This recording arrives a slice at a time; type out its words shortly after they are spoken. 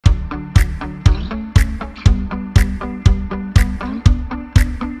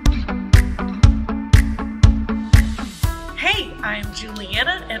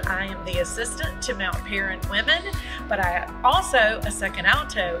and I am the assistant to Mount Paran Women, but I am also a second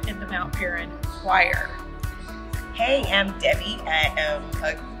alto in the Mount Paran Choir. Hey, I'm Debbie. I am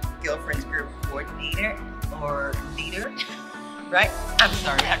a girlfriends group coordinator or leader, right? I'm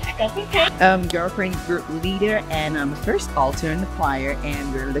sorry. That's okay. Girlfriend group leader, and I'm first alto in the choir,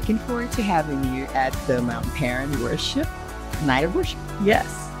 and we're looking forward to having you at the Mount Paran Night of Worship.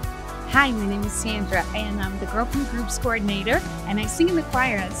 Yes. Hi, my name is Sandra, and I'm the Girlfriend Groups Coordinator, and I sing in the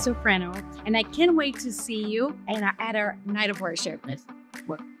choir as soprano, and I can't wait to see you at our Night of Worship.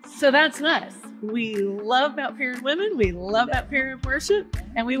 So that's us. We love Mount Paran Women, we love Mount Paran Worship,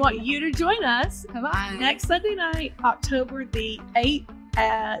 and we want you to join us next Sunday night, October the 8th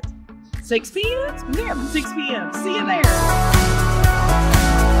at 6 p.m. Yeah, 6 p.m. See you there.